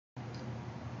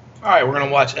All right, we're going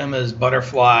to watch Emma's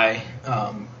butterfly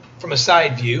from a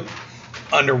side view,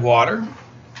 underwater.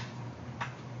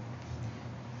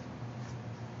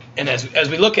 And as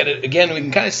we look at it, again, we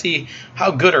can kind of see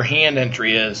how good her hand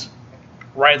entry is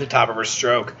right at the top of her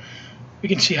stroke. We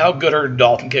can see how good her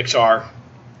dolphin kicks are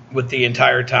with the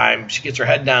entire time. She gets her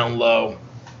head down low.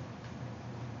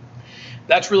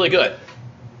 That's really good.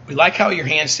 We like how your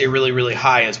hands stay really, really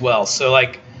high as well. So,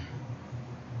 like,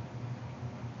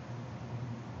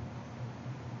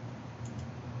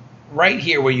 right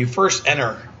here where you first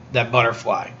enter that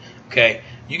butterfly, okay,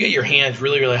 you get your hands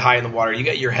really, really high in the water. You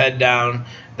get your head down.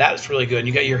 That's really good.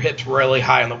 You got your hips really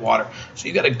high in the water. So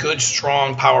you got a good,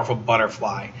 strong, powerful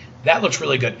butterfly. That looks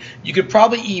really good. You could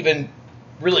probably even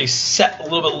really set a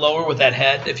little bit lower with that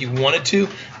head if you wanted to,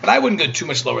 but I wouldn't go too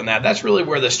much lower than that. That's really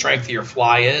where the strength of your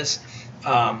fly is.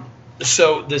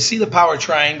 So to see the power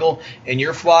triangle in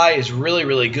your fly is really,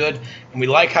 really good, and we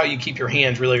like how you keep your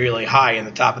hands really, really high in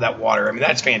the top of that water. I mean,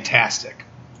 that's fantastic.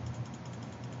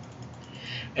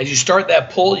 As you start that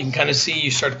pull, you can kind of see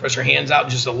you start to press your hands out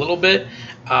just a little bit.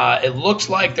 It looks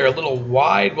like they're a little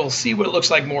wide. We'll see what it looks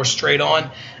like more straight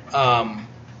on.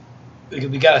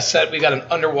 We got an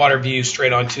underwater view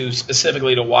straight on too,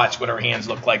 specifically to watch what our hands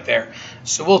look like there.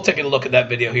 So we'll take a look at that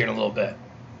video here in a little bit.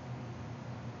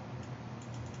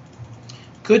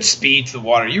 Good speed to the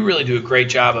water. You really do a great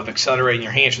job of accelerating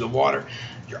your hands to the water.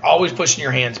 You're always pushing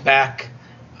your hands back.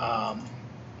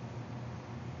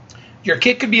 Your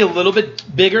kick could be a little bit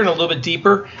bigger and a little bit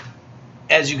deeper.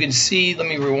 As you can see, let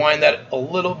me rewind that a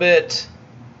little bit.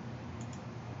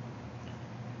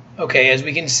 Okay, as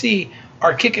we can see,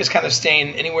 our kick is kind of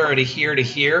staying anywhere to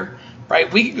here,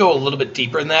 right? We could go a little bit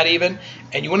deeper than that even,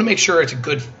 and you want to make sure it's a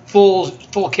good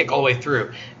full kick all the way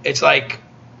through. It's like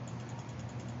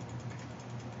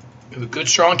we have a good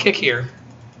strong kick here,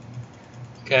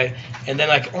 okay, and then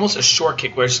like almost a short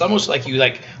kick where it's almost like you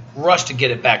like rush to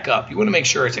get it back up. You want to make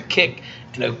sure it's a kick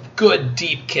and a good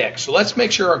deep kick. So let's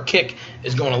make sure our kick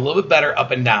is going a little bit better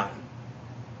up and down.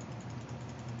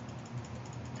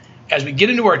 As we get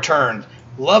into our turn,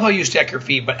 love how you stack your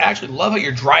feet, but actually love how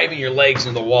you're driving your legs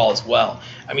into the wall as well.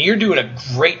 I mean, you're doing a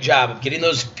great job of getting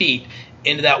those feet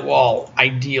into that wall,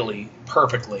 ideally,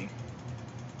 perfectly.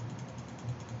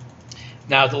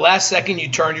 Now, at the last second, you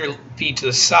turn your feet to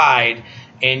the side,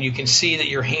 and you can see that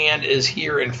your hand is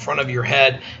here in front of your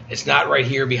head. It's not right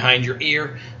here behind your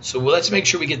ear. So let's make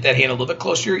sure we get that hand a little bit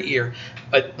closer to your ear.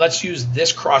 But let's use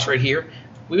this cross right here.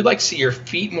 We would like to see your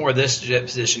feet more this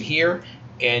position here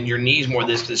and your knees more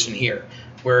this position here.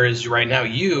 Whereas right now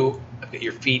you have got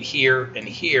your feet here and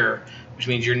here, which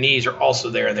means your knees are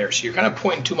also there and there. So you're kind of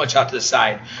pointing too much out to the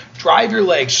side. Drive your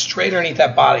legs straight underneath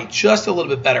that body just a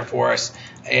little bit better for us.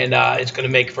 And it's going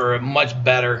to make for a much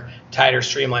better, tighter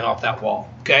streamline off that wall,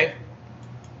 okay?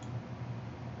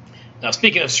 Now,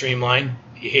 speaking of streamline,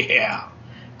 yeah,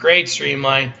 great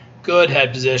streamline, good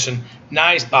head position,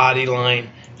 nice body line.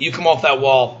 You come off that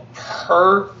wall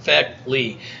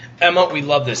perfectly. Emma, we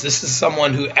love this. This is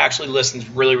someone who actually listens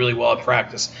really, really well at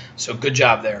practice. So good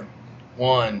job there.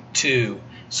 1, 2.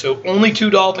 So only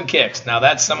 2 dolphin kicks. Now,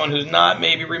 that's someone who's not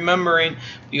maybe remembering.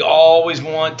 We always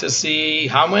want to see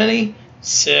how many?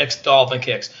 6 dolphin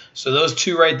kicks. So those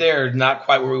 2 right there are not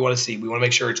quite where we want to see. We want to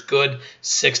make sure it's good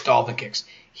 6 dolphin kicks.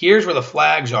 Here's where the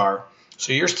flags are.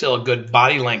 So you're still a good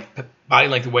body length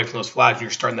away from those flags when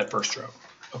you're starting that first stroke.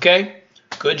 Okay?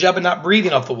 Good job of not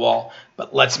breathing off the wall,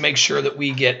 but let's make sure that we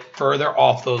get further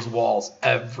off those walls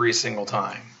every single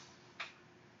time.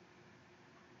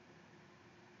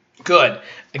 Good.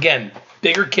 Again,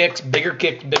 bigger kicks, bigger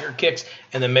kicks, bigger kicks,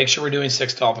 and then make sure we're doing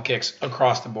 6 dolphin kicks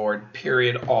across the board,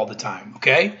 period, all the time.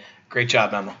 Okay? Great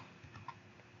job, Emma.